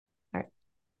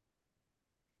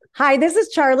Hi, this is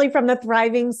Charlie from the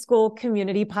Thriving School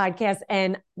Community Podcast,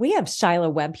 and we have Shyla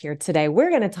Webb here today. We're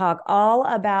going to talk all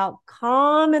about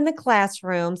calm in the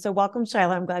classroom. So, welcome, Shyla.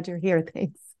 I'm glad you're here.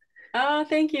 Thanks. Oh,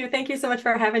 thank you. Thank you so much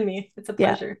for having me. It's a Yeah,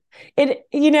 pleasure.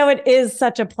 it is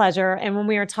such a pleasure. And when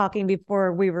we were talking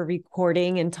before we were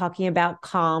recording and talking about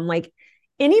calm, like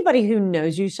anybody who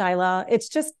knows you, Shyla, it's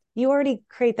just you already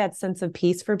create that sense of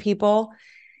peace for people.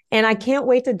 And I can't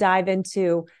wait to dive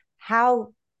into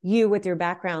how you, with your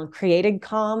background, created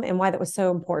calm and why that was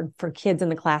so important for kids in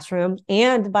the classroom.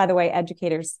 And by the way,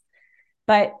 educators.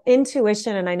 But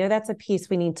intuition, and I know that's a piece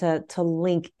we need to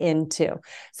link into.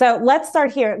 So let's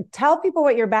start here. Tell people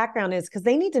what your background is because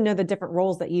they need to know the different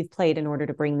roles that you've played in order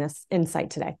to bring this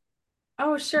insight today.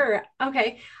 Oh, sure.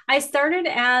 Okay. I started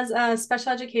as a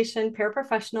special education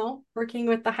paraprofessional working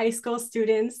with the high school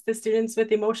students, the students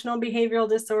with emotional behavioral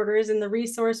disorders in the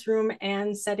resource room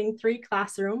and setting 3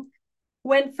 classroom.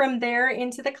 Went from there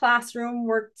into the classroom,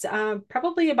 worked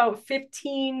probably about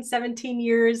 15, 17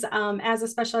 years as a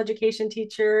special education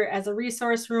teacher, as a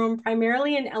resource room,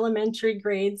 primarily in elementary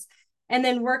grades, and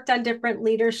then worked on different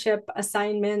leadership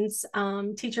assignments,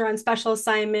 teacher on special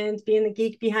assignment, being the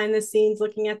geek behind the scenes,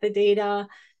 looking at the data,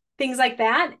 things like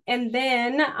that. And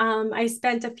then I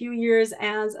spent a few years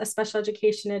as a special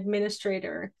education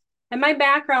administrator. And my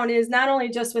background is not only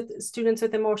just with students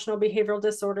with emotional behavioral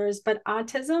disorders, but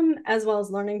autism as well as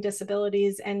learning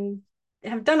disabilities, and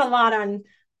have done a lot on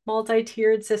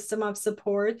multi-tiered system of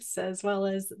supports as well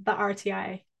as the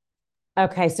RTI.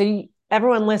 Okay, so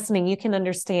everyone listening, you can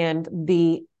understand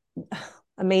the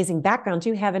amazing background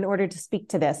you have in order to speak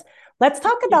to this. Let's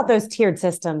talk about those tiered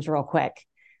systems real quick.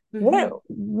 What Mm-hmm.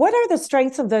 what are the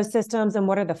strengths of those systems and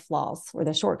what are the flaws or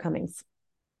the shortcomings?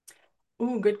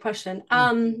 Ooh, good question.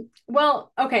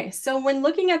 Well, okay. So when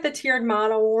looking at the tiered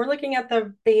model, we're looking at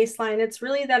the baseline. It's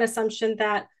really that assumption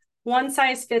that one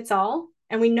size fits all.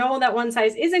 And we know that one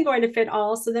size isn't going to fit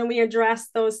all. So then we address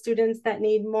those students that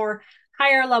need more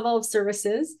higher level of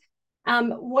services.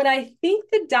 What I think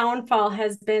the downfall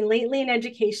has been lately in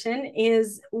education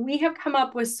is we have come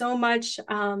up with so much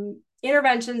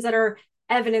interventions that are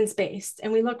evidence-based,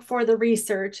 and we look for the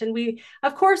research, and we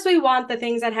of course we want the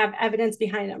things that have evidence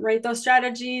behind them, right? Those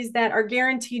strategies that are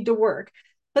guaranteed to work.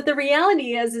 But the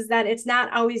reality is that it's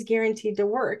not always guaranteed to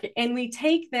work. And we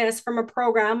take this from a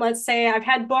program. Let's say I've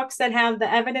had books that have the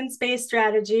evidence-based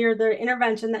strategy or the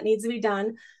intervention that needs to be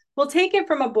done. We'll take it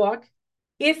from a book.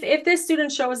 If this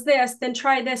student shows this, then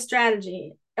try this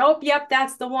strategy. Oh, yep,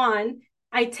 that's the one.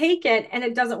 I take it and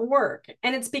it doesn't work.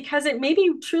 And it's because it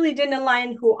maybe truly didn't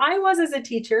align who I was as a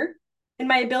teacher and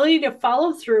my ability to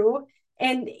follow through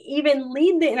and even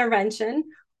lead the intervention,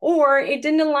 or it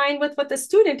didn't align with what the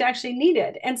student actually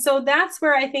needed. And so that's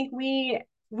where I think we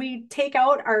take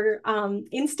out our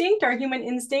instinct, our human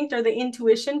instinct, or the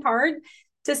intuition part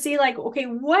to see like, okay,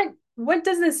 what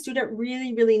does the student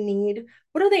really need?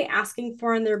 What are they asking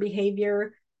for in their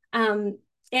behavior? Um,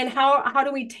 and how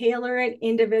do we tailor it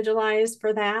individualized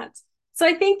for that? So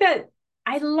I think that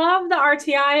I love the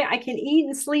RTI. I can eat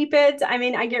and sleep it. I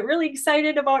mean, I get really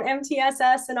excited about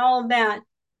MTSS and all of that.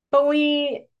 But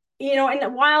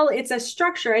and while it's a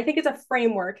structure, I think it's a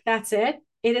framework. That's it.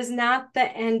 It is not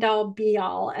the end all be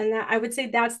all. And that, I would say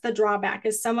that's the drawback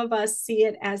is some of us see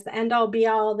it as the end all be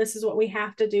all. This is what we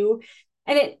have to do.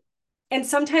 And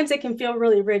sometimes it can feel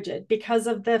really rigid because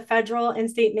of the federal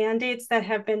and state mandates that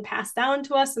have been passed down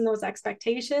to us and those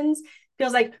expectations.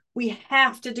 Feels like we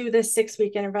have to do this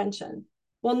 6-week intervention.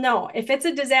 Well, no, if it's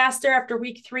a disaster after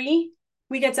week 3,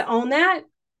 we get to own that.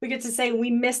 We get to say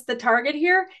we missed the target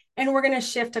here and we're going to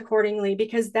shift accordingly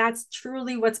because that's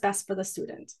truly what's best for the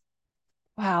student.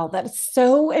 Wow, that's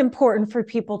so important for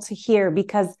people to hear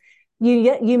because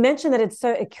you mentioned that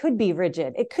it could be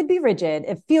rigid. It could be rigid.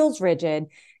 It feels rigid.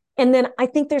 And then I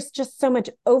think there's just so much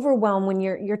overwhelm when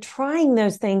you're trying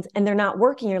those things and they're not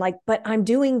working. You're like, but I'm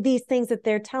doing these things that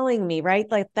they're telling me, right?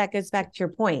 Like that goes back to your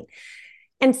point.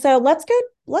 And so let's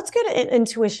go to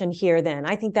intuition here then.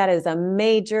 I think that is a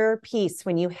major piece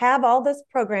when you have all this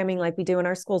programming like we do in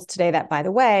our schools today that by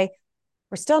the way,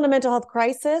 we're still in a mental health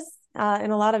crisis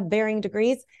in a lot of varying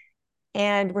degrees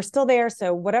and we're still there.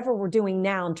 So whatever we're doing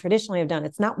now and traditionally have done,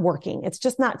 it's not working. It's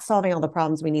just not solving all the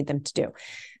problems we need them to do.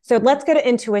 So let's go to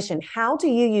intuition. How do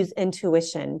you use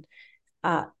intuition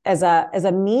as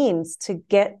a means to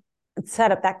get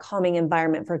set up that calming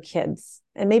environment for kids?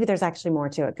 And maybe there's actually more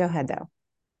to it. Go ahead though.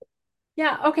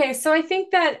 Yeah, okay. So I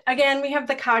think that again, we have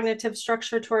the cognitive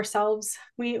structure to ourselves.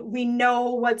 We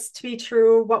know what's to be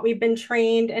true, what we've been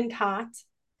trained and taught.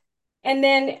 And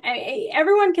then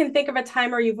everyone can think of a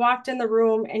time where you've walked in the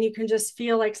room and you can just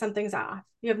feel like something's off.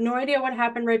 You have no idea what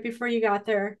happened right before you got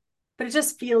there. but it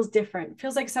just feels different. It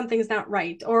feels like something's not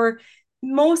right. Or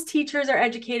most teachers or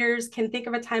educators can think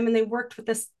of a time when they worked with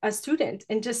a student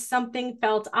and just something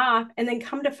felt off, and then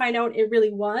come to find out it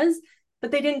really was, but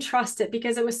they didn't trust it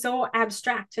because it was so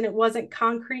abstract and it wasn't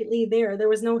concretely there. There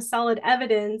was no solid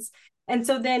evidence. And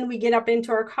so then we get up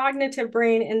into our cognitive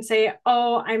brain and say,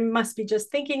 oh, I must be just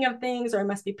thinking of things, or I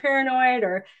must be paranoid,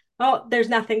 or, oh, there's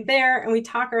nothing there. And we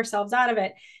talk ourselves out of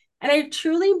it. And I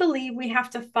truly believe we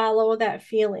have to follow that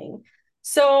feeling.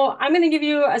 So I'm going to give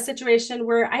you a situation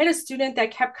where I had a student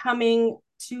that kept coming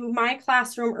to my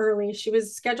classroom early. She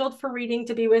was scheduled for reading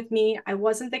to be with me. I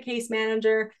wasn't the case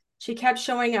manager. She kept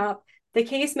showing up. The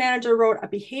case manager wrote a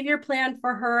behavior plan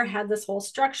for her, had this whole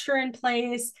structure in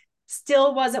place,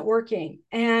 still wasn't working.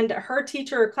 And her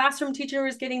teacher, her classroom teacher,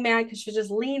 was getting mad because she was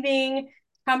just leaving,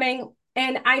 coming.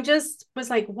 And I just was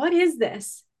like, what is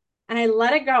this? And I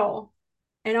let it go.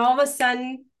 And all of a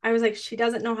sudden, I was like, she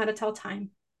doesn't know how to tell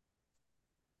time.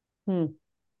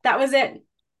 That was it.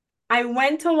 I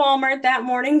went to Walmart that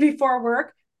morning before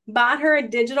work, bought her a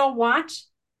digital watch.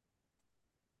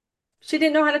 She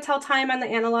didn't know how to tell time on the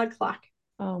analog clock.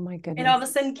 Oh my It all of goodness.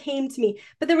 a sudden came to me,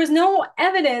 but there was no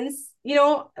evidence. You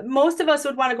know, most of us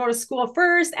would want to go to school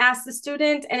first, ask the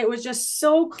student, and it was just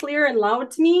so clear and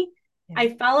loud to me. Yeah.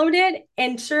 I followed it,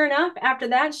 and sure enough, after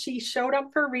that, she showed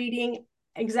up for reading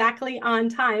exactly on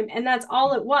time, and that's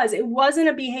all it was. It wasn't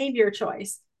a behavior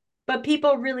choice, but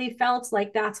people really felt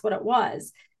like that's what it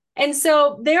was. And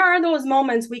so there are those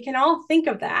moments we can all think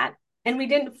of that, and we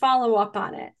didn't follow up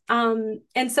on it.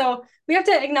 And so we have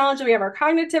to acknowledge that we have our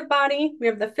cognitive body, we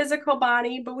have the physical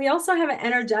body, but we also have an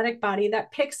energetic body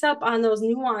that picks up on those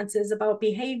nuances about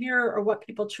behavior or what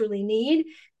people truly need.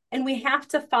 And we have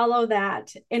to follow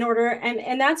that in order.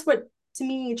 And that's what, to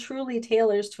me, truly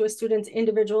tailors to a student's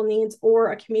individual needs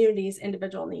or a community's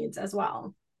individual needs as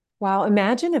well. Wow.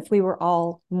 Imagine if we were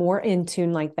all more in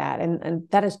tune like that. And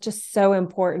that is just so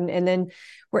important. And then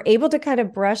we're able to kind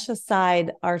of brush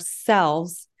aside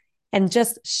ourselves and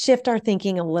just shift our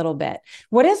thinking a little bit.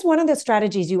 What is one of the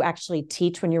strategies you actually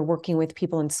teach when you're working with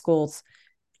people in schools,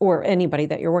 or anybody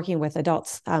that you're working with,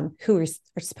 adults who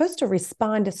are supposed to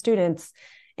respond to students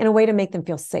in a way to make them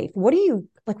feel safe? What do you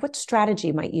like? What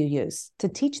strategy might you use to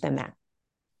teach them that?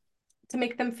 To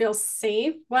make them feel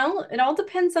safe? Well, it all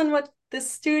depends on what the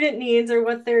student needs or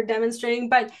what they're demonstrating.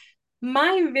 But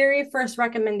my very first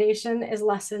recommendation is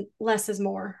less is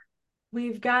more.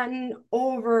 We've gotten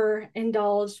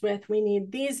overindulged with, we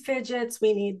need these fidgets,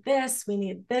 we need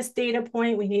this data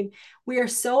point, we are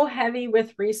so heavy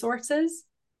with resources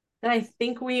that I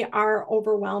think we are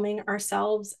overwhelming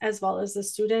ourselves as well as the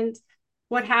student.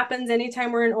 What happens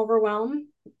anytime we're in overwhelm?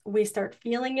 We start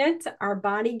feeling it. Our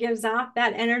body gives off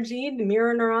that energy, the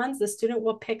mirror neurons. The student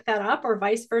will pick that up, or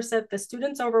vice versa. If the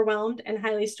student's overwhelmed and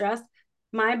highly stressed,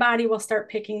 my body will start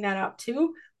picking that up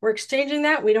too. We're exchanging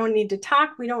that. We don't need to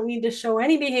talk. We don't need to show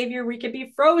any behavior. We could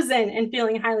be frozen and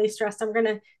feeling highly stressed. We're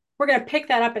gonna pick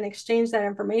that up and exchange that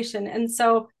information. And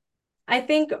so I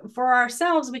think for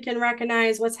ourselves, we can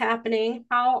recognize what's happening,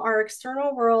 how our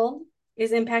external world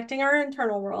is impacting our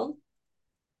internal world,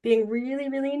 being really,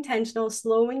 really intentional,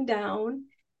 slowing down.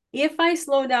 If I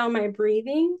slow down my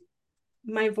breathing,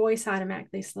 my voice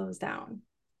automatically slows down.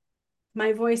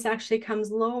 My voice actually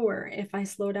comes lower if I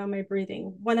slow down my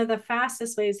breathing. One of the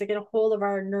fastest ways to get a hold of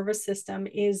our nervous system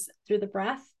is through the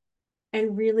breath,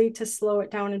 and really to slow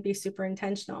it down and be super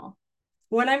intentional.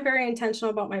 When I'm very intentional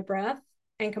about my breath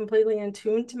and completely in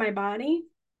tune to my body,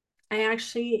 I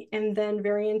actually am then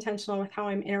very intentional with how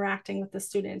I'm interacting with the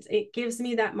students. It gives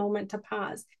me that moment to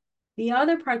pause. The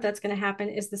other part that's going to happen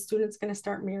is the student's going to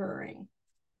start mirroring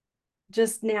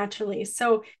just naturally.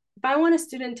 So if I want a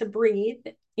student to breathe,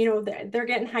 they're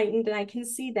getting heightened and I can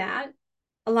see that.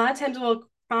 A lot of times we'll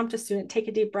prompt a student, take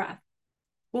a deep breath.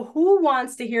 Well, who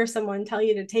wants to hear someone tell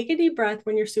you to take a deep breath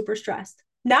when you're super stressed?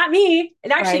 Not me.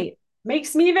 It actually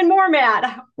makes me even more mad.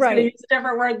 I was going to use a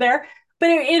different word there, but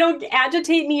it'll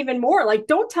agitate me even more. Like,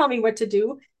 don't tell me what to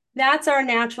do. That's our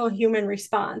natural human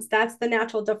response. That's the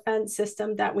natural defense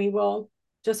system that we will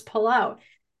just pull out.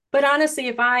 But honestly,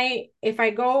 if I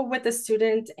go with the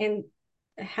student and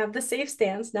have the safe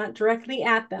stance, not directly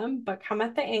at them, but come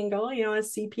at the angle,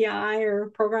 as CPI or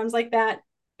programs like that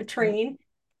train,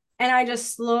 and I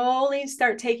just slowly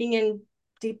start taking in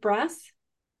deep breaths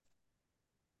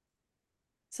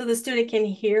so the student can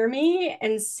hear me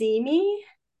and see me,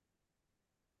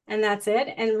 and that's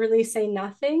it, and really say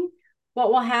nothing. What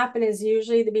will happen is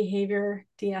usually the behavior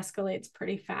de-escalates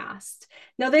pretty fast.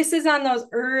 Now, this is on those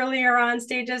earlier on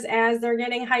stages as they're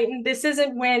getting heightened. This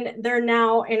isn't when they're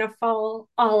now in a full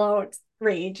all-out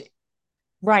rage.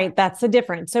 Right. That's the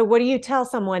difference. So what do you tell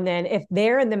someone then if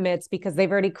they're in the midst because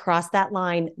they've already crossed that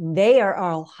line, they are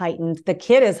all heightened, the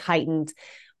kid is heightened.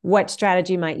 What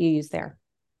strategy might you use there?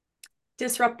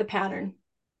 Disrupt the pattern.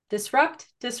 Disrupt,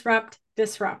 disrupt,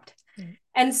 disrupt.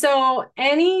 And so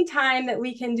anytime that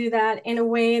we can do that in a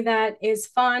way that is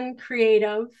fun,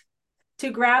 creative, to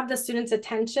grab the student's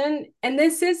attention. And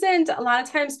this isn't, a lot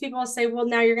of times people say, well,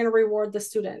 now you're going to reward the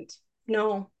student.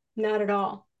 No, not at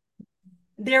all.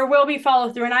 There will be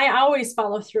follow through. And I always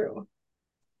follow through.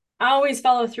 I always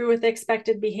follow through with the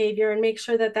expected behavior and make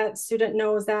sure that that student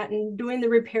knows that and doing the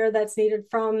repair that's needed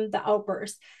from the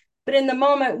outburst. But in the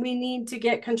moment, we need to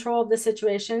get control of the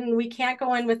situation. We can't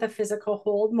go in with a physical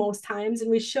hold most times,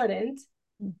 and we shouldn't,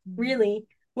 really.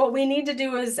 What we need to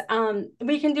do is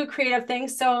we can do creative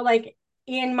things. So like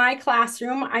in my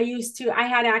classroom, I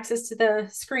had access to the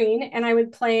screen and I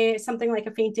would play something like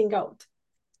a fainting goat.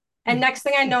 And next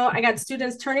thing I know, I got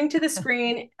students turning to the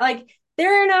screen, like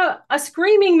they're in a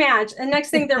screaming match. And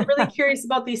next thing they're really curious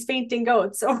about these fainting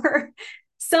goats, or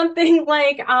something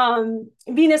like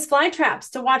Venus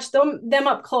flytraps, to watch them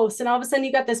up close. And all of a sudden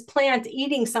you got this plant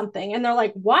eating something and they're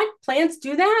like, what? Plants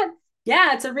do that?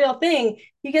 Yeah, it's a real thing.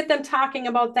 You get them talking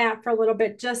about that for a little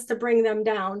bit just to bring them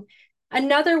down.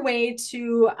 Another way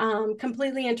to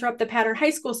completely interrupt the pattern,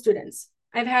 high school students.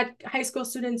 I've had high school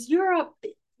students, you're up,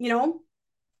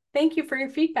 thank you for your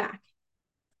feedback.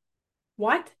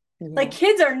 What? Yeah. Like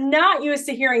kids are not used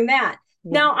to hearing that.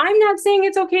 Yeah. Now, I'm not saying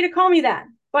it's okay to call me that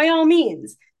by all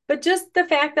means, but just the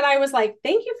fact that I was like,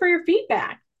 thank you for your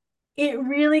feedback. It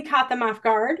really caught them off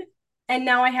guard. And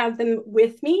now I have them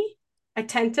with me,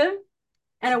 attentive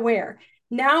and aware.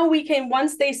 Now we can,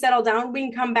 once they settle down, we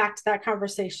can come back to that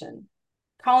conversation.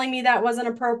 Calling me that wasn't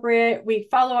appropriate. We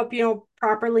follow up,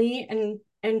 properly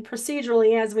and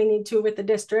procedurally as we need to with the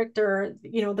district or,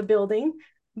 the building.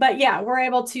 But yeah, we're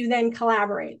able to then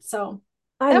collaborate. So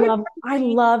I love,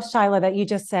 Shyla, that you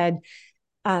just said,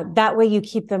 that way you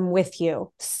keep them with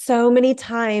you. So many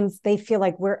times they feel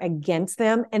like we're against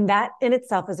them. And that in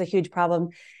itself is a huge problem.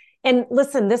 And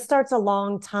listen, this starts a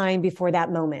long time before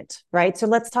that moment, right? So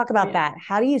let's talk about that.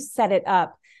 How do you set it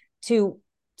up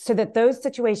so that those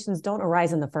situations don't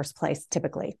arise in the first place,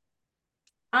 typically?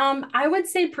 I would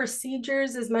say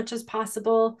procedures as much as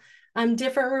possible,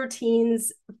 different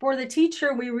routines. For the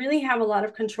teacher, we really have a lot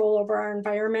of control over our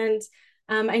environment.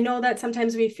 I know that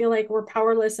sometimes we feel like we're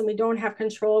powerless and we don't have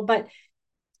control, but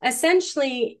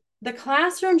essentially the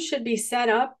classroom should be set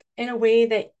up in a way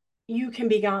that you can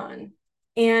be gone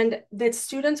and that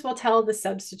students will tell the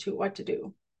substitute what to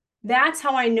do. That's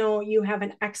how I know you have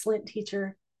an excellent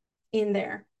teacher in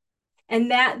there.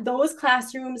 And that those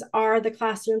classrooms are the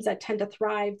classrooms that tend to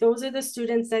thrive. Those are the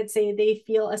students that say they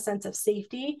feel a sense of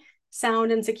safety,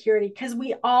 sound, and security, because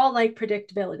we all like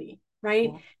predictability,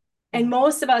 right? Yeah. And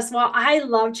most of us, while I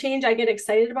love change, I get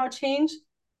excited about change.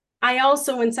 I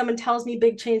also, when someone tells me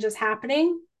big change is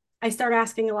happening, I start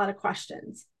asking a lot of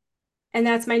questions. And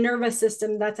that's my nervous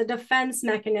system. That's a defense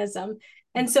mechanism.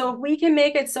 And so if we can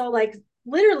make it so like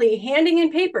literally handing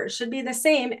in papers should be the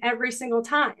same every single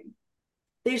time.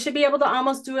 They should be able to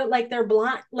almost do it like they're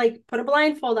blind, like put a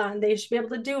blindfold on. They should be able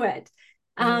to do it.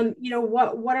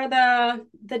 What are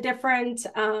the different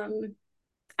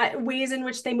ways in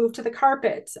which they move to the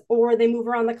carpet or they move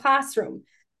around the classroom?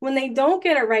 When they don't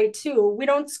get it right too, we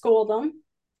don't scold them.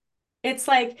 It's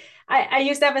like, I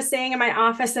used to have a saying in my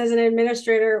office as an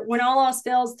administrator, when all else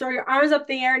fails, throw your arms up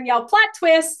the air and yell plot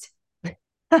twist.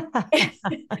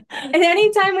 And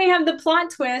anytime we have the plot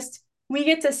twist, we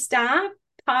get to stop,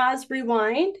 pause,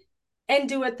 rewind, and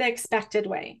do it the expected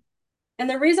way. And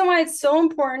the reason why it's so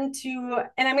important and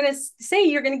I'm going to say,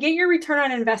 you're going to get your return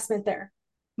on investment there.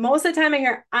 Most of the time I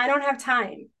hear, I don't have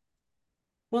time.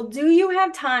 Well, do you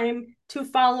have time to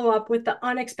follow up with the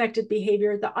unexpected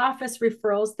behavior, the office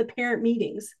referrals, the parent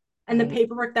meetings, and the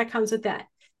paperwork that comes with that?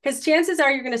 Because chances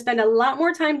are you're going to spend a lot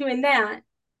more time doing that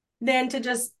than to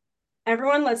just,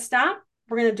 everyone, let's stop.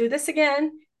 We're going to do this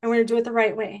again, and we're going to do it the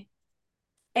right way.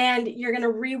 And you're going to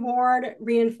reward,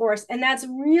 reinforce. And that's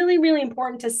really, really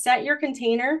important to set your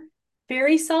container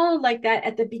very solid like that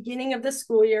at the beginning of the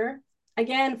school year.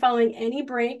 Again, following any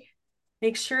break,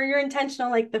 make sure you're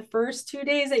intentional, like the first 2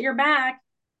 days that you're back.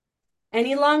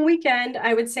 Any long weekend,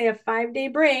 I would say a 5-day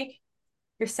break,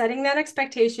 you're setting that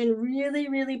expectation, really,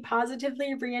 really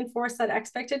positively reinforce that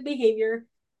expected behavior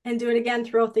and do it again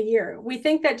throughout the year. We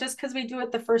think that just because we do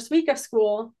it the first week of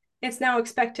school, it's now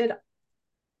expected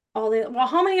well,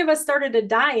 how many of us started a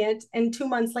diet and 2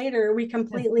 months later we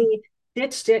completely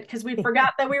ditched it because we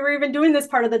forgot that we were even doing this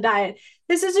part of the diet?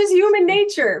 This is just human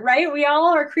nature, right? We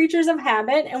all are creatures of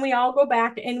habit and we all go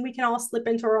back and we can all slip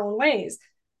into our own ways.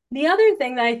 The other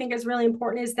thing that I think is really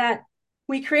important is that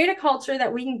we create a culture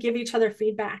that we can give each other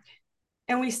feedback.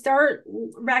 And we start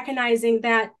recognizing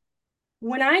that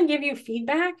when I give you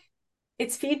feedback,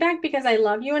 it's feedback because I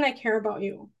love you and I care about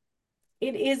you.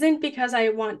 It isn't because I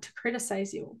want to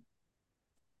criticize you.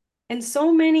 And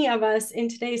so many of us in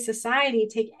today's society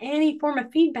take any form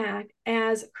of feedback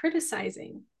as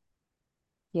criticizing.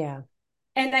 Yeah.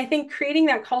 And I think creating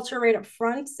that culture right up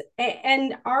front,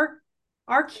 and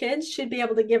our kids should be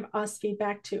able to give us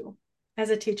feedback too as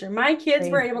a teacher. My kids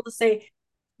were Great. able to say,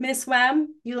 Miss Webb,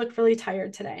 you look really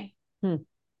tired today. Hmm.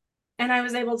 And I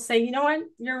was able to say, you know what?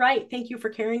 You're right. Thank you for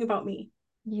caring about me.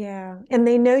 Yeah. And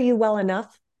they know you well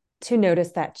enough to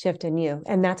notice that shift in you.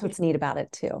 And that's what's neat about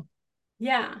it too.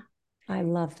 Yeah. I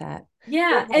love that.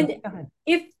 Yeah. Go ahead. And Go ahead.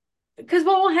 if because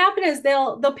what will happen is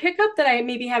they'll pick up that I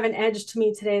maybe have an edge to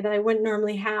me today that I wouldn't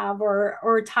normally have,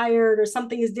 or tired, or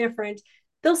something is different.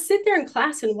 They'll sit there in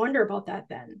class and wonder about that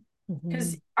then.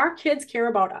 Because our kids care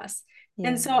about us. Yeah.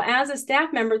 And so as a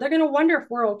staff member, they're going to wonder if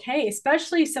we're okay,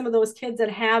 especially some of those kids that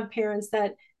have parents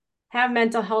that have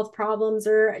mental health problems,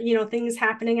 or things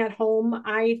happening at home.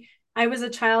 I was a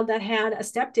child that had a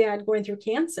stepdad going through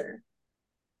cancer.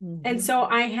 And so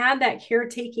I had that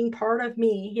caretaking part of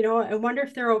me, I wonder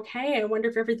if they're okay. I wonder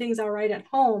if everything's all right at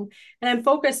home. And I'm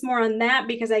focused more on that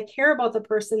because I care about the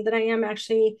person than I am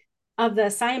actually of the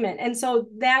assignment. And so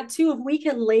that too, if we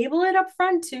can label it up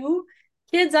front too,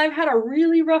 kids, I've had a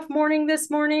really rough morning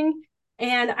this morning,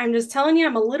 and I'm just telling you,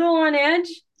 I'm a little on edge.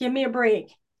 Give me a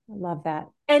break. I love that.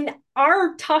 And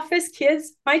our toughest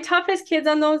kids, my toughest kids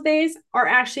on those days are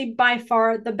actually by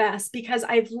far the best because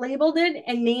I've labeled it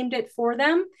and named it for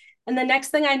them. And the next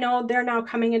thing I know, they're now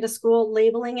coming into school,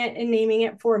 labeling it and naming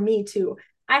it for me too.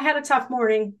 I had a tough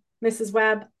morning, Mrs.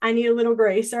 Webb. I need a little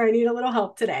grace, or I need a little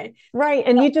help today. Right.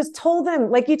 And you just told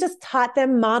them, like you just taught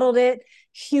them, modeled it,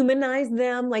 humanized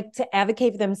them, like to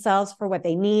advocate for themselves for what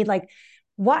they need. Like,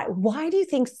 why do you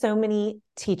think so many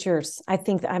teachers, I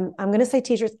think I'm going to say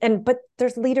teachers, but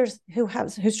there's leaders who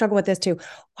struggle with this too.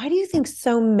 Why do you think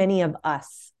so many of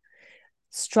us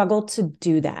struggle to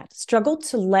do that, struggle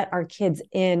to let our kids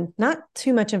in, not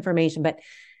too much information, but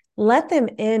let them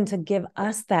in to give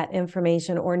us that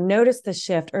information, or notice the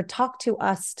shift, or talk to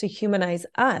us to humanize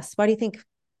us? Why do you think?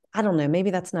 I don't know. Maybe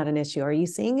that's not an issue. Are you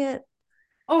seeing it?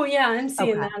 Oh yeah, I'm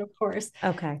seeing Okay. that, of course.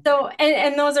 Okay. So,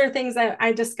 and those are things that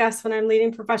I discuss when I'm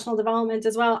leading professional development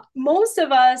as well. Most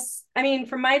of us, I mean,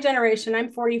 from my generation,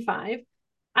 I'm 45.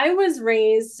 I was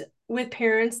raised with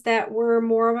parents that were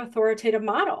more of authoritative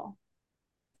model.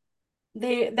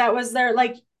 That was their,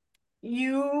 like,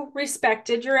 you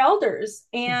respected your elders.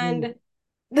 And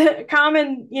the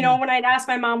common, when I'd ask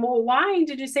my mom, well, why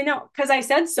did you say no? Because I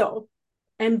said so.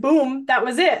 And boom, that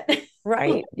was it.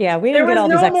 Right. Yeah. We There didn't get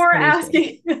was all these no more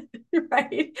explanations. asking.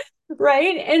 Right.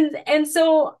 Right. And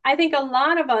so I think a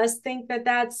lot of us think that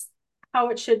that's how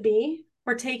it should be.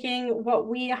 We're taking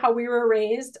how we were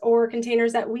raised, or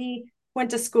containers that we went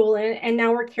to school in, and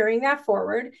now we're carrying that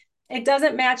forward. It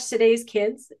doesn't match today's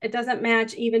kids. It doesn't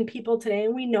match even people today.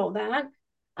 And we know that.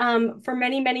 For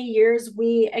many, many years,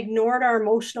 we ignored our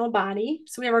emotional body.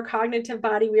 So we have our cognitive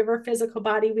body, we have our physical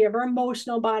body, we have our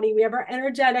emotional body, we have our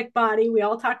energetic body. We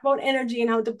all talk about energy and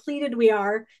how depleted we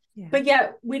are, but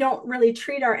yet we don't really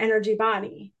treat our energy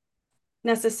body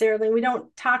necessarily. We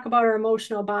don't talk about our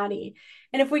emotional body.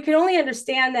 And if we could only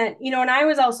understand that, and I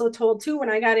was also told too, when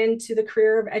I got into the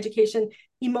career of education,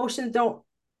 emotions don't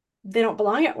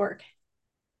belong at work.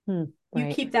 Right.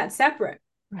 You keep that separate.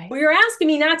 Right. Well, you're asking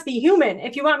me not to be human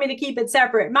if you want me to keep it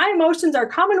separate. My emotions are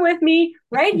coming with me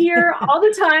right here all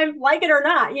the time, like it or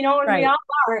not, and right. We all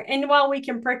are. And while we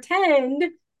can pretend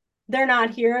they're not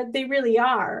here, they really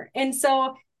are. And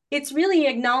so it's really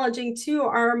acknowledging too,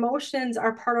 our emotions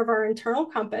are part of our internal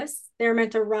compass. They're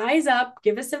meant to rise up,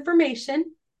 give us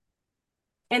information,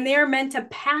 and they are meant to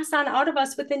pass on out of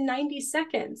us within 90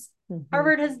 seconds.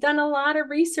 Harvard has done a lot of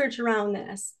research around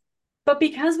this. But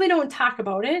because we don't talk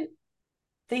about it,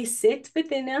 they sit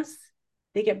within us,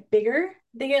 they get bigger,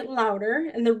 they get louder.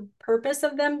 And the purpose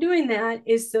of them doing that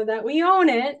is so that we own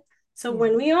it. So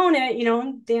when we own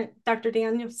it, Dr.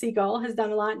 Daniel Siegel has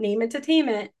done a lot, name it to tame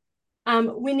it.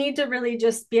 We need to really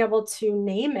just be able to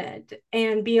name it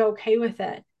and be okay with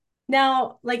it.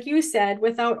 Now, like you said,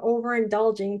 without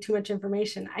overindulging too much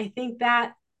information, I think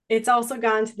that it's also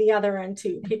gone to the other end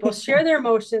too. People share their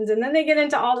emotions and then they get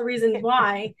into all the reasons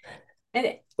why.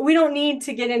 And we don't need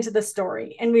to get into the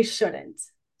story, and we shouldn't,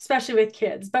 especially with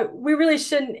kids, but we really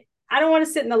shouldn't. I don't want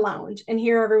to sit in the lounge and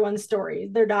hear everyone's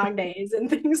stories, their dog days and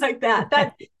things like that.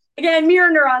 That, again,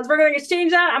 mirror neurons. We're going to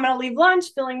exchange that. I'm going to leave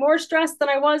lunch feeling more stressed than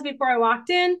I was before I walked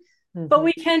in. But Mhm.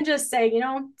 we can just say,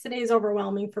 today's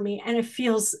overwhelming for me. And it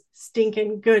feels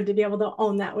stinking good to be able to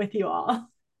own that with you all.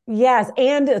 Yes,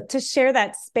 and to share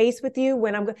that space with you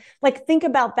when like, think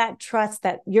about that trust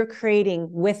that you're creating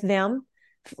with them,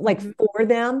 like Mhm. for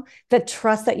them, the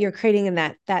trust that you're creating in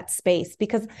that space.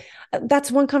 Because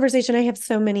that's one conversation I have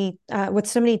so many with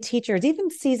so many teachers, even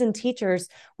seasoned teachers,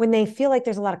 when they feel like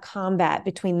there's a lot of combat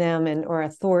between them and or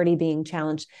authority being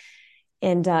challenged.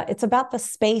 And it's about the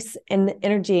space and the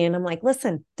energy. And I'm like,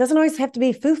 listen, doesn't always have to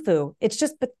be foo-foo. It's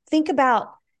just, but think about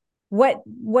what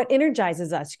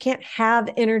energizes us. You can't have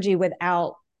energy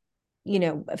without,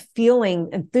 feeling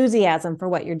enthusiasm for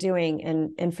what you're doing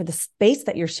and for the space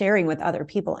that you're sharing with other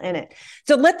people in it.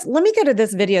 So let me go to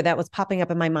this video that was popping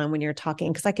up in my mind when you're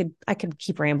talking, because I could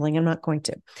keep rambling. I'm not going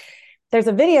to. There's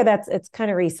a video it's kind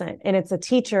of recent, and it's a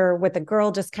teacher with a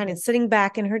girl just kind of sitting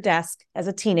back in her desk as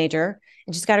a teenager,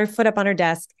 and she's got her foot up on her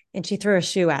desk, and she threw a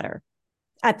shoe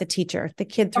at the teacher. The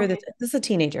kid threw Okay. this is a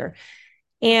teenager.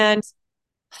 Okay. And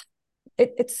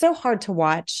it's so hard to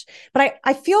watch, but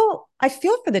I feel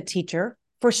for the teacher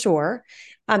for sure.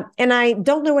 And I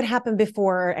don't know what happened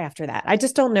before or after that. I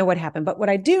just don't know what happened. But what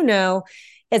I do know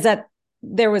is that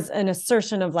there was an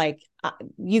assertion of like,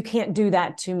 you can't do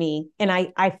that to me. And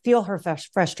I feel her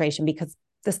frustration, because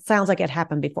this sounds like it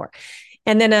happened before.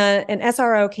 And then an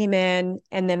SRO came in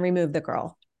and then removed the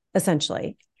girl,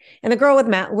 essentially. And the girl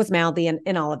was mouthy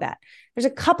and all of that. There's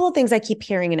a couple of things I keep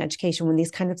hearing in education when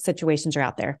these kind of situations are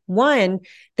out there. One,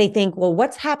 they think, well,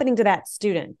 what's happening to that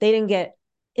student? They didn't get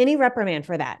any reprimand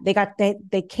for that.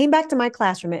 They came back to my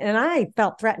classroom, and I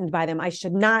felt threatened by them. I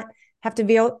should not have to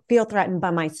feel threatened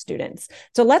by my students.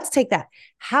 So let's take that.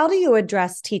 How do you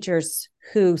address teachers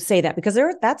who say that? Because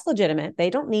that's legitimate. They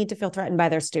don't need to feel threatened by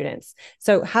their students.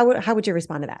 So how would you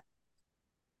respond to that?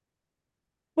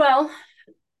 Well,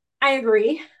 I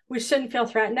agree. We shouldn't feel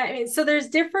threatened. I mean, so there's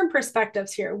different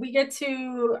perspectives here. We get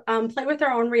to play with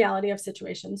our own reality of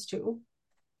situations too.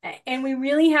 And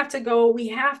we have to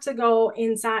go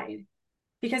inside,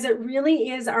 because it really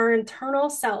is our internal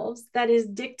selves that is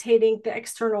dictating the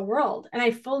external world. And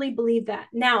I fully believe that.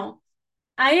 Now,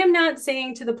 I am not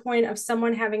saying to the point of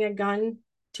someone having a gun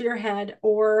to your head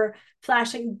or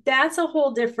flashing. That's a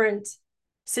whole different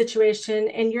situation.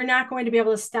 And you're not going to be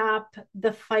able to stop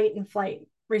the fight and flight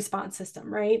response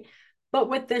system, right? But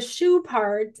with the shoe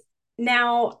part,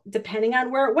 now, depending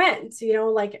on where it went,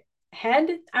 like head,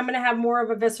 I'm going to have more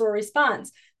of a visceral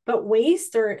response. But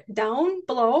waist or down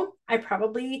below, I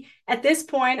probably, at this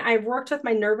point, I've worked with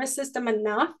my nervous system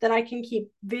enough that I can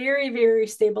keep very, very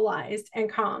stabilized and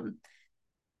calm.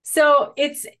 So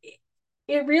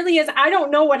it really is. I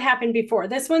don't know what happened before.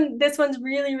 This one's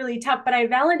really, really tough, but I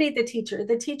validate the teacher.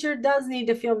 The teacher does need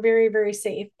to feel very, very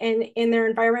safe in their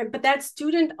environment, but that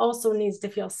student also needs to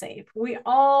feel safe. We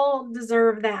all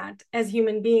deserve that as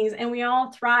human beings, and we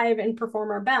all thrive and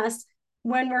perform our best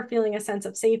when we're feeling a sense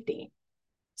of safety.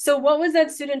 So what was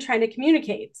that student trying to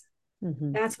communicate?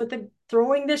 Mm-hmm. That's what the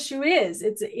throwing the shoe is.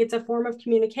 It's a form of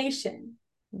communication.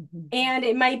 Mm-hmm. And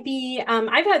it might be,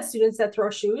 I've had students that throw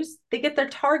shoes. They get their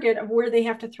target of where they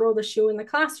have to throw the shoe in the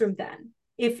classroom then,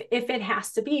 if it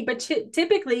has to be. But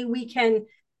typically we can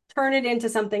turn it into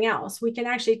something else. We can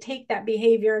actually take that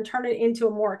behavior and turn it into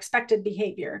a more expected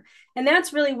behavior. And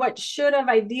that's really what should have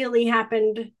ideally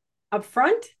happened up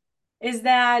front, is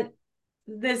that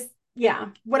this, yeah,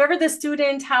 whatever the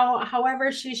student,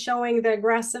 however she's showing the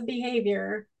aggressive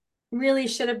behavior, really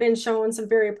should have been shown some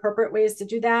very appropriate ways to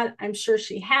do that. I'm sure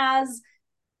she has.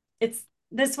 It's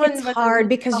This It's one was a hard really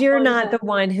because tough you're one not to, the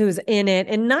one who's in it,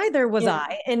 and neither was yeah,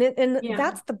 I. And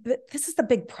yeah. this is the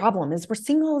big problem, is we're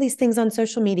seeing all these things on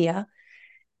social media,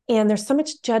 and there's so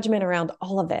much judgment around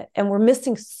all of it, and we're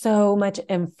missing so much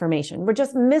information. We're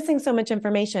just missing so much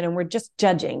information, and we're just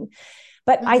judging.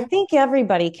 But I Mhm. think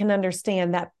everybody can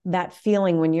understand that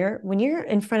feeling when you're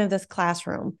in front of this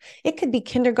classroom. It could be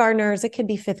kindergartners, it could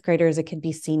be fifth graders, it could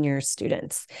be senior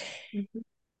students. Mhm.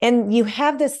 And you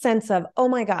have this sense of, oh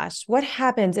my gosh, what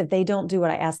happens if they don't do what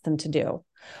I asked them to do?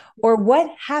 Or what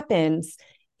happens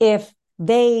if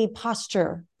they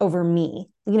posture over me?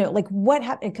 Like what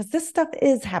happened? Because this stuff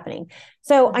is happening.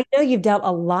 So I know you've dealt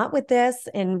a lot with this,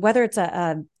 and whether it's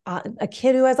a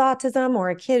kid who has autism, or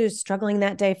a kid who's struggling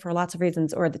that day for lots of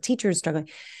reasons, or the teacher who's struggling,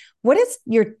 what is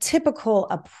your typical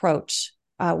approach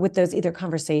with those either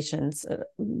conversations?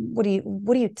 What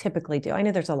do you typically do? I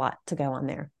know there's a lot to go on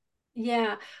there.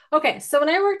 Yeah. Okay. So when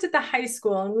I worked at the high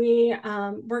school, and we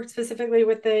worked specifically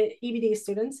with the EBD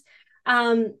students,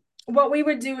 what we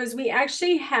would do is we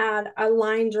actually had a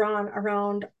line drawn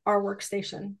around our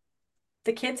workstation.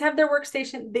 The kids have their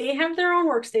workstation, they have their own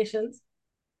workstations,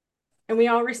 and we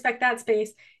all respect that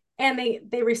space. and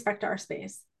they respect our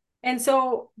space. And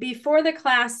so before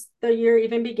the year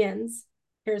even begins,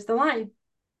 here's the line.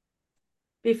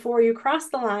 Before you cross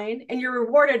the line, and you're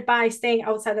rewarded by staying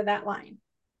outside of that line.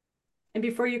 And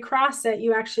before you cross it,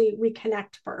 we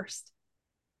connect first,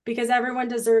 because everyone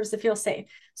deserves to feel safe.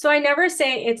 So I never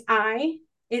say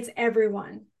it's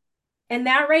everyone. And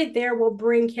that right there will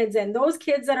bring kids in. Those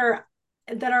kids that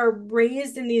are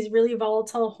raised in these really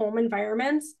volatile home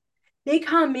environments, they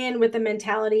come in with the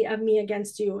mentality of me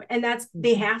against you. And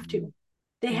they have to.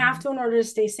 They have to in order to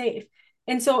stay safe.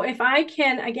 And so if I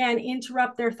can, again,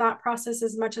 interrupt their thought process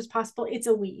as much as possible, it's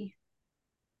a we.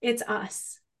 It's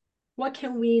us. What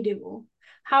can we do?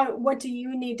 What do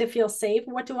you need to feel safe?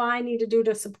 What do I need to do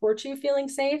to support you feeling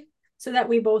safe so that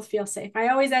we both feel safe? I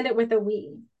always end it with a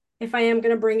we. If I am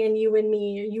going to bring in you and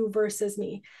me, you versus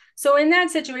me. So in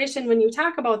that situation, when you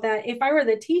talk about that, if I were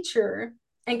the teacher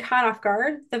and caught off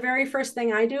guard, the very first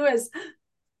thing I do is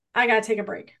I got to take a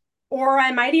break. Or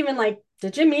I might even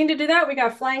did you mean to do that? We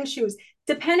got flying shoes.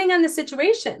 Depending on the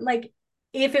situation. Like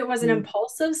if it was an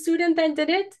impulsive student that did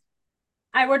it,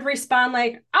 I would respond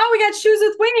oh, we got shoes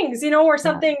with wings, or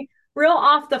something real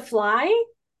off the fly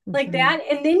like that.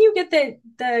 And then you get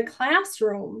the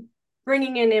classroom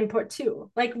bringing in input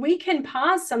too. Like we can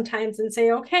pause sometimes and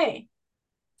say, okay,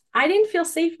 I didn't feel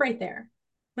safe right there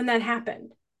when that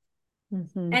happened.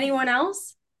 Anyone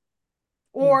else?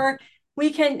 Or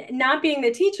we can, not being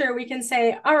the teacher, we can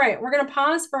say, all right, we're going to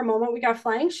pause for a moment. We got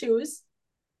flying shoes.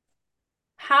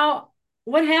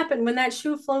 What happened when that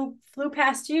shoe flew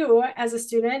past you as a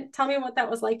student? Tell me what that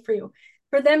was like for you.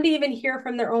 For them to even hear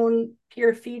from their own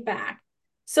peer feedback.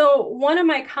 So one of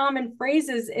my common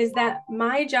phrases is that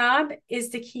my job is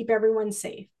to keep everyone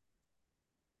safe.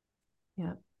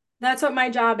 Yeah. That's what my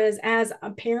job is as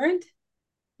a parent.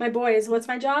 My boys, what's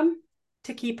my job?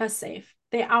 To keep us safe.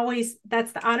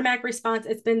 That's the automatic response.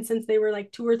 It's been since they were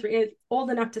 2 or 3,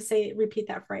 old enough to repeat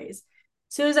that phrase.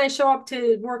 As soon as I show up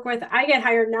to work with, I get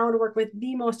hired now to work with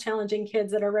the most challenging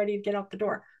kids that are ready to get out the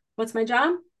door. What's my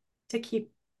job? To keep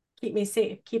me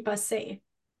safe, keep us safe.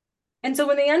 And so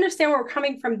when they understand where we're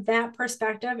coming from that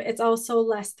perspective, it's also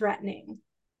less threatening.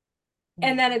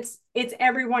 And that it's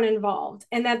everyone involved,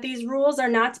 and that these rules are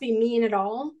not to be mean at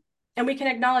all. And we can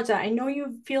acknowledge that. I know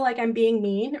you feel like I'm being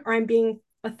mean or I'm being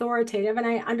authoritative, and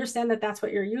I understand that that's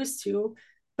what you're used to,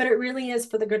 but it really is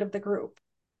for the good of the group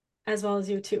as well as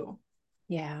you too.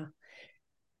 Yeah.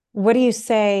 What do you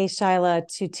say, Shyla,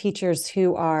 to teachers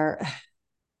who are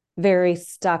very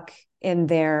stuck in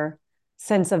their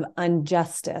sense of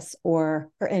injustice or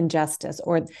injustice,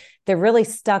 or they're really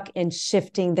stuck in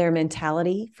shifting their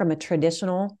mentality from a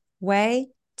traditional way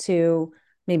to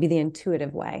maybe the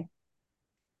intuitive way?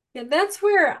 Yeah, that's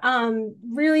where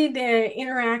really the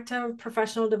interactive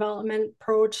professional development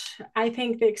approach, I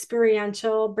think the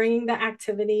experiential, bringing the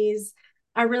activities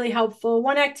are really helpful.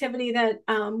 One activity that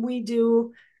we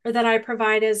do or that I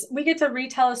provide is we get to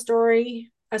retell a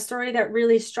story that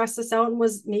really stressed us out and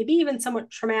was maybe even somewhat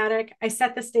traumatic. I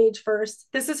set the stage first.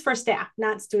 This is for staff,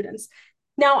 not students.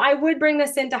 Now, I would bring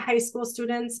this into high school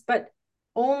students, but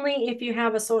only if you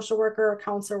have a social worker or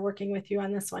counselor working with you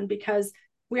on this one, because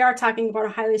we are talking about a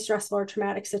highly stressful or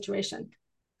traumatic situation.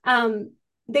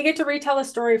 They get to retell a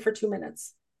story for 2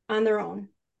 minutes on their own.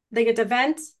 They get to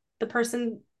vent. The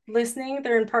person listening,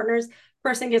 they're in partners,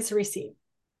 person gets to receive.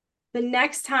 The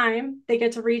next time they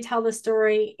get to retell the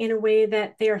story in a way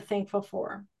that they are thankful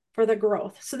for the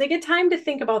growth. So they get time to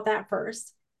think about that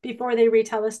first before they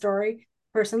retell the story.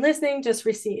 Person listening just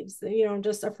receives,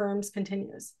 just affirms,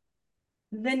 continues.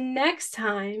 The next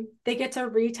time they get to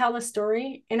retell a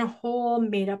story in a whole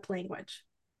made up language,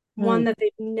 one that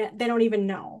they don't even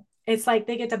know. It's like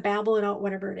they get to babble it out,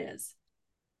 whatever it is.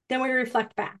 Then we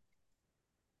reflect back.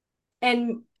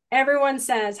 And everyone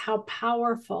says how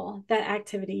powerful that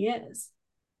activity is.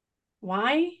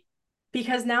 Why?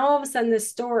 Because now all of a sudden this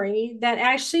story that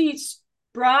actually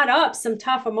brought up some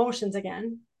tough emotions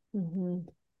again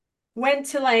went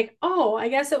to oh, I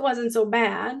guess it wasn't so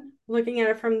bad, looking at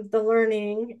it from the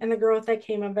learning and the growth that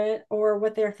came of it or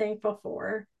what they're thankful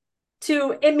for,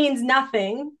 to it means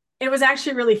nothing. It was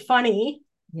actually really funny.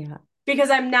 Yeah. Because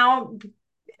I'm now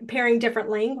pairing different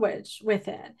language with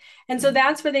it. And so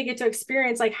that's where they get to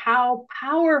experience how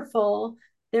powerful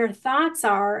their thoughts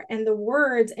are and the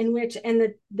words in which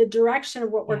and the direction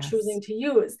of what we're choosing to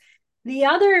use. The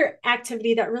other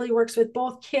activity that really works with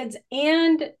both kids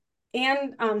and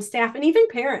staff and even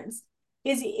parents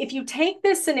is if you take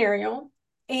this scenario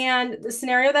and the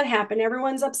scenario that happened,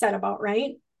 everyone's upset about,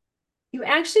 right? You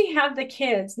actually have the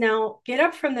kids now get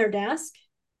up from their desk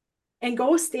and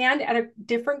go stand at a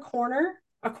different corner,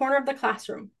 a corner of the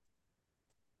classroom.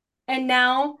 And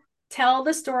now tell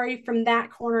the story from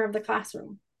that corner of the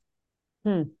classroom.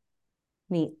 Hmm.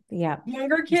 Neat. Yeah.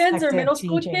 Younger kids or Perspective middle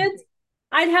school changing. kids,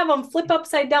 I'd have them flip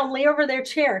upside down, lay over their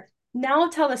chair. Now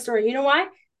tell the story. You know why?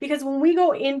 Because when we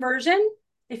go inversion,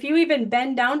 if you even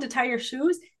bend down to tie your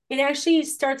shoes, it actually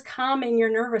starts calming your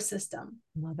nervous system.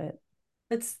 Love it.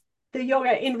 It's the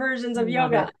yoga inversions of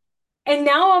Love yoga. it. And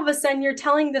now all of a sudden you're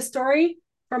telling the story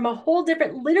from a whole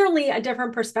different, literally a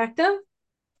different perspective.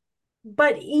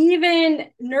 But even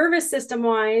nervous system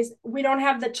wise, we don't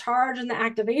have the charge and the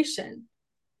activation.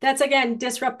 That's again,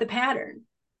 disrupt the pattern.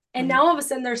 And Right. now all of a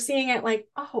sudden they're seeing it like,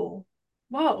 oh,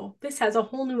 whoa, this has a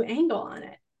whole new angle on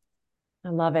it. I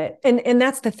love it. And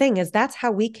that's the thing is that's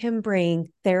how we can bring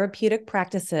therapeutic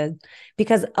practices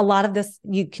because a lot of this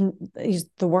you can use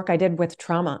the work I did with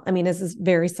trauma. I mean, this is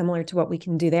very similar to what we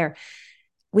can do there.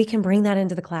 We can bring that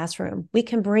into the classroom. We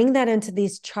can bring that into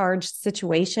these charged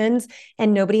situations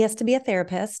and nobody has to be a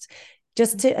therapist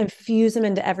just to infuse them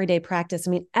into everyday practice.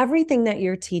 I mean, everything that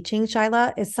you're teaching,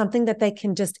 Shyla, is something that they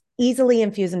can just easily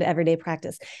infuse into everyday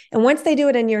practice. And once they do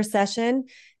it in your session,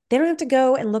 they don't have to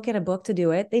go and look at a book to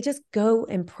do it. They just go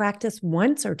and practice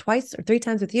once or twice or three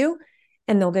times with you,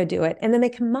 and they'll go do it. And then they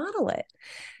can model it.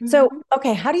 So, Mm-hmm.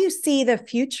 okay, how do you see the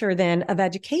future then of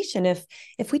education if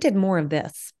we did more of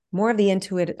this, more of the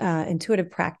intuitive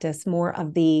practice, more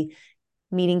of the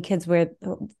meeting kids with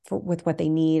what they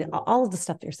need, all of the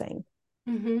stuff you're saying?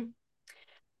 Mm-hmm.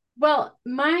 Well,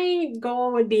 my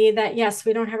goal would be that yes,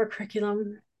 we don't have a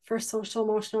curriculum for social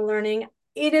emotional learning.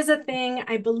 It is a thing.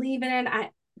 I believe in it.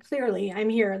 I'm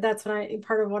here. That's what I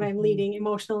part of what I'm Mm-hmm. leading,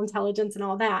 emotional intelligence and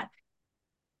all that.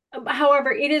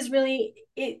 However,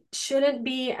 it shouldn't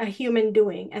be a human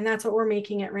doing. And that's what we're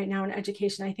making it right now in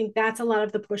education. I think that's a lot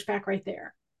of the pushback right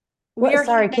there. We What, are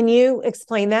sorry, human. can you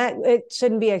explain that? It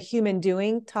shouldn't be a human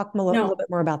doing. Talk a little No, bit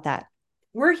more about that.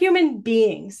 we're human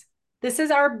beings. This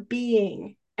is our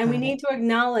being. And we Got it. need to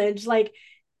acknowledge like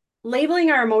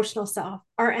labeling our emotional self,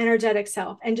 our energetic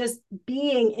self, and just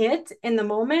being it in the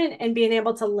moment and being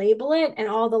able to label it and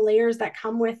all the layers that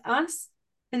come with us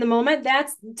in the moment.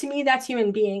 That's to me, that's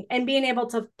human being and being able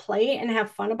to play and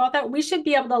have fun about that. We should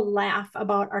be able to laugh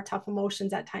about our tough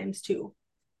emotions at times too.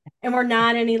 And we're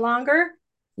not any longer.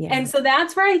 Yeah. And so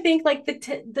that's where I think like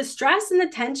the stress and the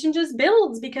tension just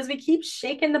builds because we keep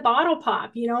shaking the bottle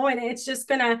pop, and it's just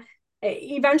gonna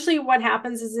eventually what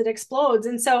happens is it explodes.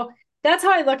 And so that's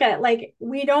how I look at it. Like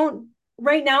we don't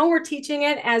right now we're teaching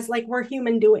it as like we're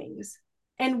human doings.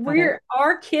 And Got it. we're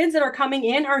our kids that are coming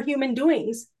in are human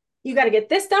doings. You got to get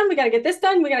this done, we got to get this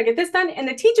done, we got to get this done. And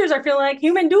the teachers are feeling like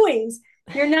human doings.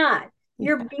 You're not.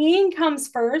 Your Yeah. being comes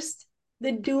first,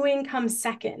 the doing comes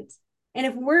second. And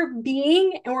if we're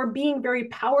being and we're being very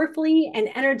powerfully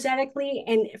and energetically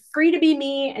and free to be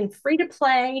me and free to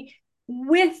play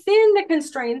within the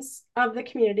constraints of the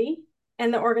community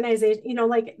and the organization,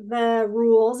 like the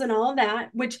rules and all of that,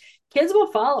 which kids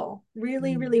will follow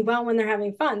really, really well when they're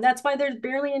having fun. That's why there's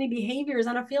barely any behaviors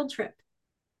on a field trip.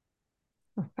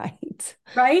 Right.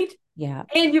 Right. Yeah.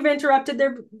 And you've interrupted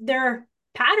their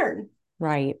pattern.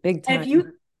 Right. Big And if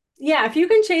time. if you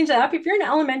can change that up, if you're an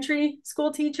elementary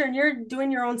school teacher and you're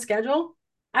doing your own schedule,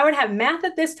 I would have math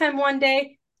at this time one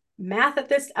day, math at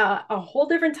this a whole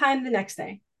different time the next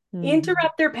day. Mhm.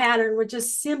 Interrupt their pattern with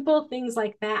just simple things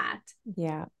like that.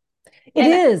 Yeah. It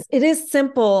And is. It is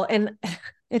simple. And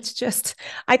it's just,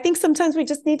 I think sometimes we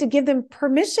just need to give them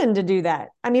permission to do that.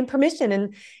 I mean,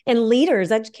 permission and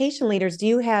leaders, education leaders, do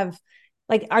you have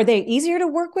like, are they easier to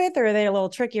work with or are they a little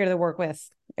trickier to work with?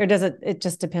 Or does it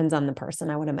just depends on the person,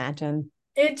 I would imagine.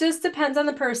 it just depends on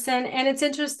the person. And it's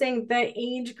interesting the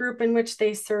age group in which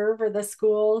they serve or the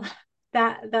school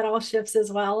that all shifts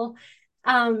as well.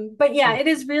 But yeah, it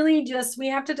is really just we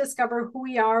have to discover who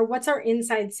we are, what's our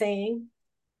inside saying,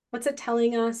 what's it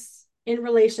telling us in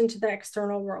relation to the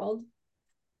external world.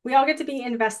 We all get to be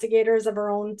investigators of our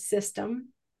own system,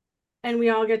 and we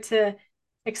all get to,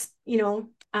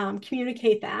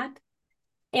 communicate that.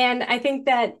 And I think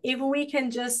that if we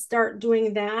can just start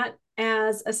doing that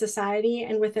as a society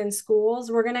and within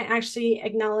schools, we're going to actually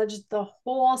acknowledge the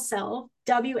whole self,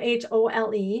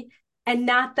 WHOLE, and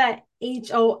not the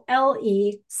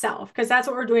HOLE self, because that's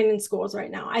what we're doing in schools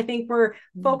right now. I think we're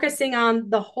focusing on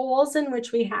the holes in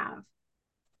which we have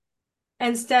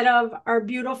instead of our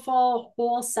beautiful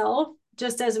whole self,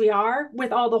 just as we are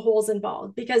with all the holes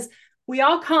involved, because we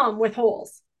all come with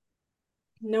holes.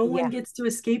 No one Yeah. gets to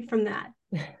escape from that.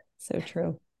 So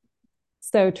true.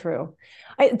 So true.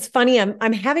 It's funny.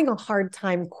 I'm having a hard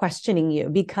time questioning you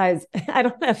because I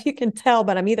don't know if you can tell,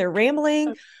 but I'm either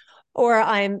rambling or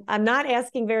I'm not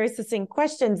asking very succinct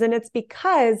questions. And it's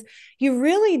because you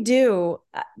really do,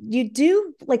 you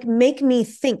do like make me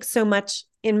think so much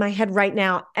in my head right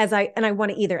now and I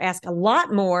want to either ask a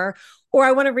lot more or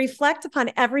I want to reflect upon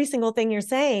every single thing you're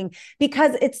saying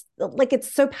because it's like,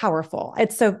 it's so powerful.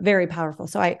 It's so very powerful.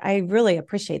 So I really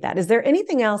appreciate that. Is there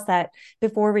anything else that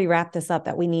before we wrap this up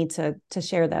that we need to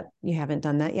share that you haven't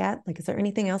done that yet? Like, is there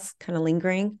anything else kind of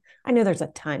lingering? I know there's a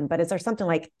ton, but is there something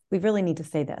like we really need to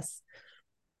say this?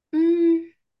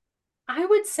 I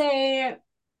would say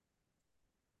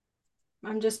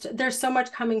there's so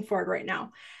much coming forward right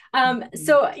now.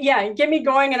 So yeah, get me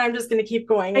going and I'm just going to keep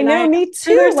going. I And know, me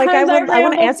too. there's Like times I I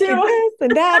want to ramble ask you too. this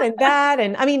and that and that.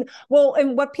 And I mean, well,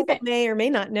 and what people Okay. may or may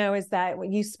not know is that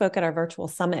when you spoke at our virtual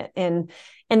summit and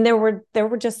there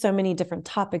were just so many different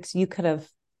topics you could have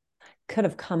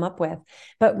come up with.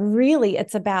 But really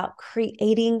it's about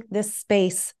creating this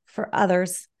space for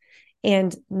others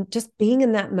and just being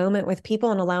in that moment with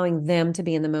people and allowing them to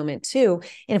be in the moment too.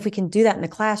 And if we can do that in the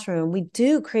classroom, we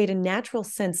do create a natural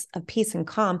sense of peace and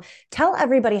calm. Tell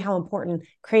everybody how important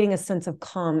creating a sense of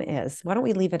calm is. Why don't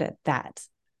we leave it at that?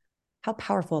 How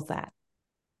powerful is that?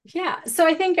 Yeah. So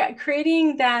I think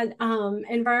creating that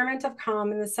environment of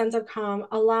calm and the sense of calm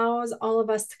allows all of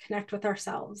us to connect with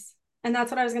ourselves. And that's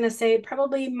what I was going to say.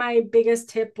 Probably my biggest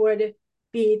tip would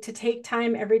be to take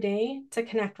time every day to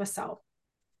connect with self.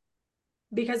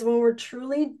 Because when we're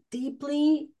truly,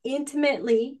 deeply,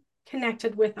 intimately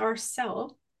connected with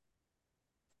ourself,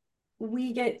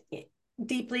 we get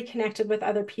deeply connected with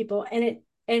other people. And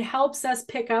it helps us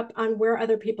pick up on where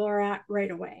other people are at right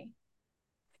away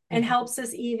and helps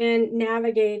us even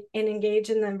navigate and engage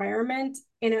in the environment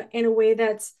in a way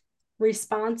that's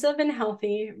responsive and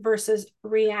healthy versus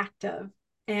reactive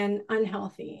and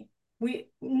unhealthy.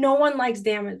 No one likes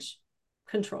damage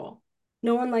control.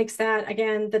 No one likes that.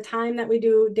 Again, the time that we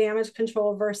do damage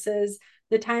control versus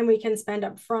the time we can spend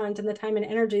up front and the time and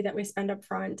energy that we spend up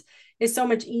front is so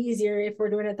much easier if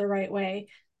we're doing it the right way.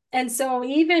 And so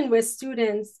even with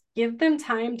students, give them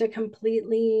time to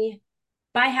completely,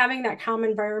 by having that calm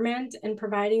environment and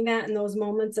providing that in those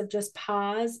moments of just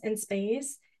pause and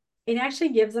space, it actually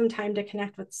gives them time to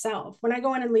connect with self. When I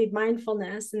go in and lead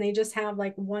mindfulness and they just have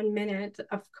like 1 minute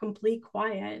of complete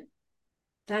quiet,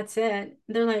 that's it.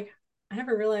 They're like, I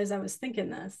never realized I was thinking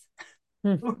this.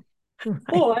 Right.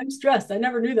 Oh, I'm stressed. I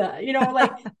never knew that.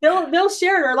 Like they'll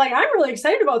share it or like I'm really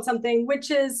excited about something, which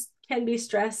is can be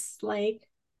stress like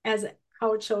as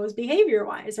how it shows behavior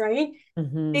wise, right?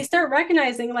 Mm-hmm. They start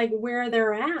recognizing like where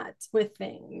they're at with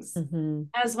things Mm-hmm.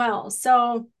 as well.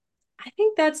 So I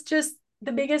think that's just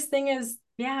the biggest thing is,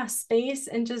 yeah, space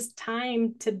and just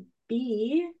time to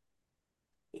be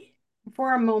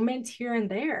for a moment here and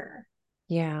there.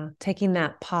 Yeah, taking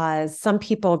that pause. Some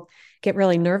people get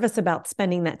really nervous about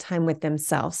spending that time with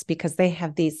themselves because they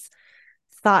have these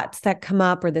thoughts that come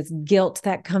up or this guilt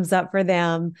that comes up for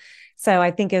them. So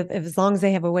I think if as long as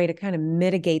they have a way to kind of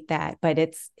mitigate that, but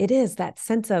it is that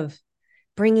sense of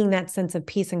bringing that sense of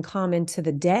peace and calm into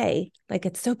the day. Like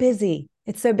it's so busy.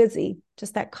 It's so busy.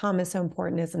 Just that calm is so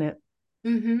important, isn't it?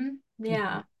 Mm-hmm. Mm-hmm.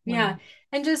 Yeah. Wow. Yeah.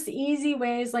 And just easy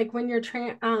ways like when you're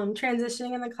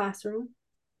transitioning in the classroom,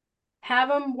 have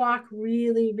them walk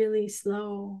really, really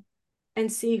slow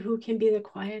and see who can be the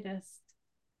quietest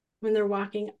when they're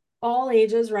walking. All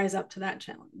ages rise up to that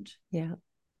challenge. Yeah.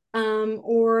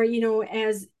 Or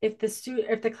as if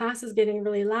the class is getting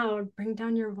really loud, bring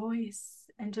down your voice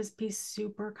and just be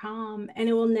super calm, and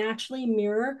it will naturally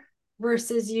mirror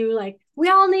versus you like, we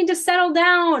all need to settle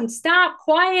down, stop,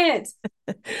 quiet.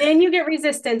 Then you get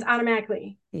resistance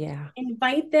automatically. Yeah.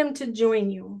 Invite them to join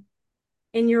you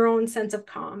in your own sense of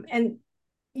calm, and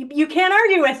you can't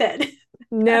argue with it.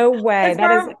 No way.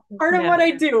 That's That is part of what no.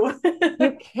 I do.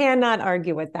 You cannot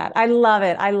argue with that. I love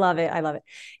it. I love it. I love it.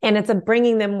 And it's a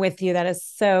bringing them with you. That is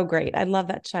so great. I love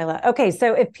that, Shyla. Okay.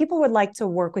 So if people would like to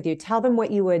work with you, tell them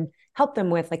what you would help them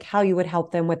with, like how you would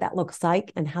help them, what that looks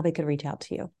like, and how they could reach out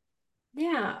to you.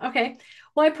 Yeah. Okay.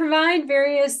 Well, I provide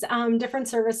various different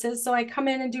services. So I come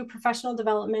in and do professional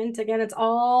development. Again, it's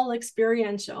all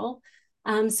experiential.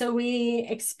 So we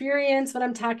experience what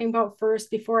I'm talking about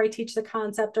first before I teach the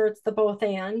concept, or it's the both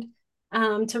and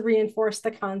to reinforce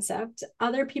the concept.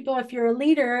 Other people, if you're a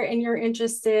leader and you're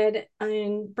interested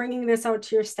in bringing this out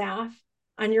to your staff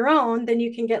on your own, then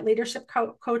you can get leadership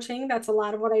coaching. That's a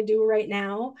lot of what I do right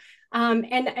now.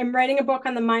 And I'm writing a book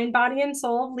on the mind, body, and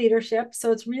soul of leadership.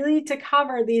 So it's really to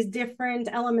cover these different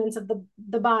elements of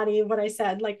the body, what I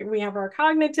said, like we have our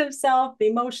cognitive self, the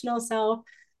emotional self,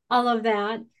 all of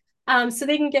that. So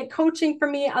they can get coaching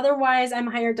from me. Otherwise, I'm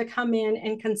hired to come in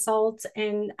and consult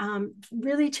and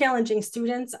really challenging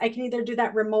students. I can either do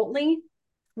that remotely,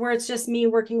 where it's just me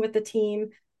working with the team,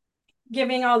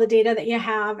 giving all the data that you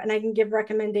have, and I can give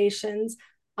recommendations.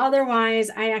 Otherwise,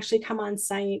 I actually come on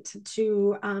site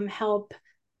to help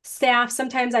staff.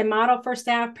 Sometimes I model for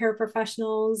staff,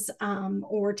 paraprofessionals,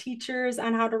 or teachers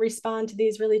on how to respond to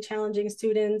these really challenging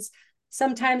students.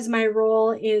 Sometimes my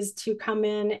role is to come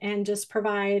in and just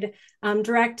provide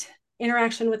direct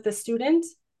interaction with the student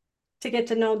to get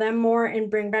to know them more and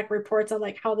bring back reports on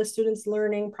like how the student's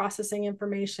learning, processing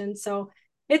information. So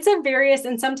it's a various,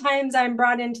 and sometimes I'm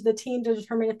brought into the team to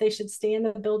determine if they should stay in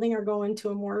the building or go into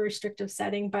a more restrictive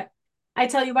setting. But I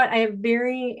tell you what, I have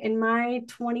in my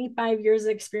 25 years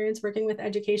of experience working with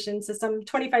education system,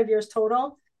 25 years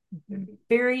total,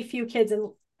 very few kids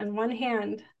in one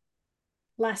hand,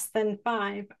 less than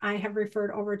 5, I have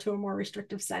referred over to a more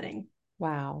restrictive setting.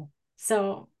 Wow.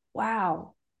 So,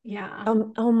 Wow. yeah.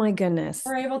 Oh my goodness.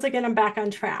 We're able to get them back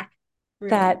on track. Really.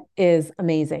 That is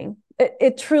amazing.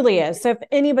 It truly is. So if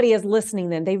anybody is listening,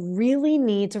 then they really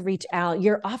need to reach out.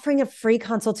 You're offering a free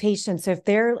consultation. So if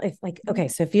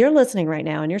you're listening right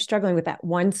now and you're struggling with that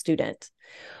one student,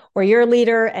 or you're a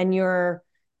leader and you're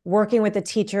working with a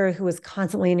teacher who is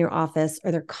constantly in your office,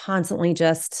 or they're constantly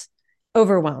just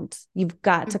overwhelmed, you've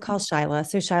got to call Shyla.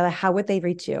 So Shyla, how would they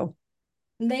reach you?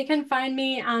 They can find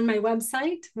me on my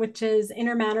website, which is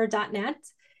innermatter.net,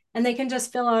 and they can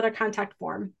just fill out a contact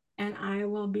form and I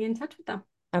will be in touch with them.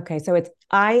 Okay. So it's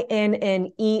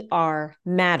INNER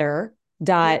matter.net,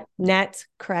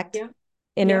 correct? Yeah.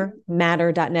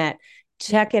 Innermatter.net.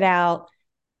 Check it out.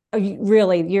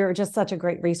 You're just such a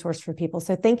great resource for people.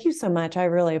 So thank you so much. I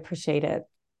really appreciate it.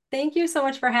 Thank you so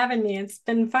much for having me. It's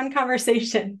been fun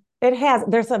conversation. It has.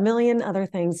 There's a million other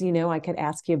things, I could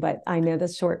ask you, but I know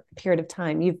this short period of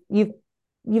time,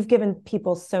 you've given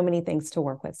people so many things to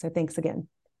work with. So thanks again.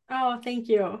 Oh, thank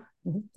you. Mm-hmm.